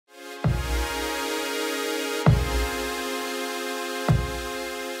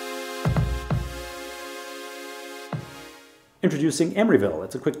Introducing Emeryville.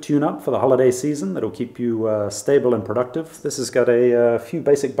 It's a quick tune-up for the holiday season that'll keep you stable and productive. This has got a few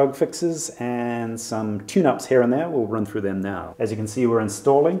basic bug fixes and some tune-ups here and there. We'll run through them now. As you can see, we're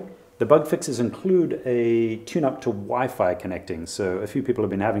installing. The bug fixes include a tune-up to Wi-Fi connecting. So a few people have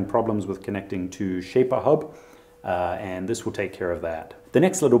been having problems with connecting to ShaperHub, and this will take care of that. The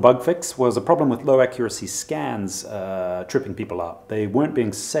next little bug fix was a problem with low accuracy scans tripping people up. They weren't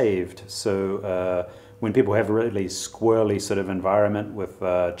being saved, so when people have a really squirrely sort of environment with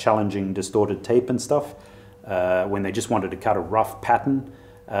challenging distorted tape and stuff, when they just wanted to cut a rough pattern,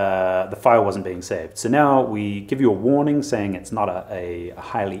 the file wasn't being saved. So now we give you a warning saying it's not a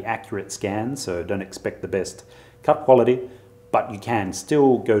highly accurate scan, so don't expect the best cut quality, but you can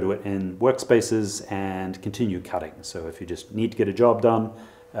still go to it in workspaces and continue cutting. So if you just need to get a job done,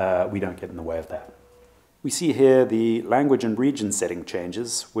 we don't get in the way of that. We see here the language and region setting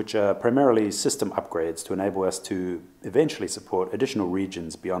changes, which are primarily system upgrades to enable us to eventually support additional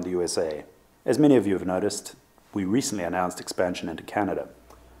regions beyond the USA. As many of you have noticed, we recently announced expansion into Canada.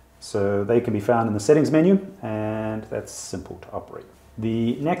 So they can be found in the settings menu, and that's simple to operate.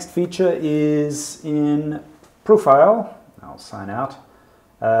 The next feature is in Profile. I'll sign out.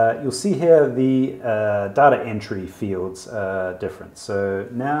 You'll see here the data entry fields are different. So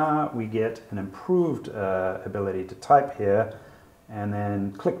now we get an improved ability to type here and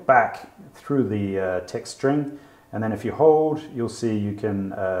then click back through the text string. And then if you hold, you'll see you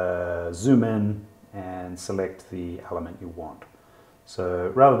can zoom in and select the element you want.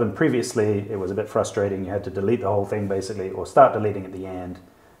 So rather than previously, it was a bit frustrating. You had to delete the whole thing basically, or start deleting at the end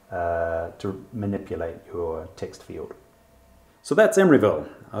to manipulate your text field. So that's Emeryville.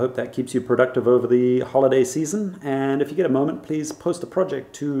 I hope that keeps you productive over the holiday season. And if you get a moment, please post a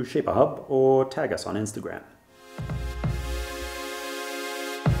project to ShaperHub or tag us on Instagram.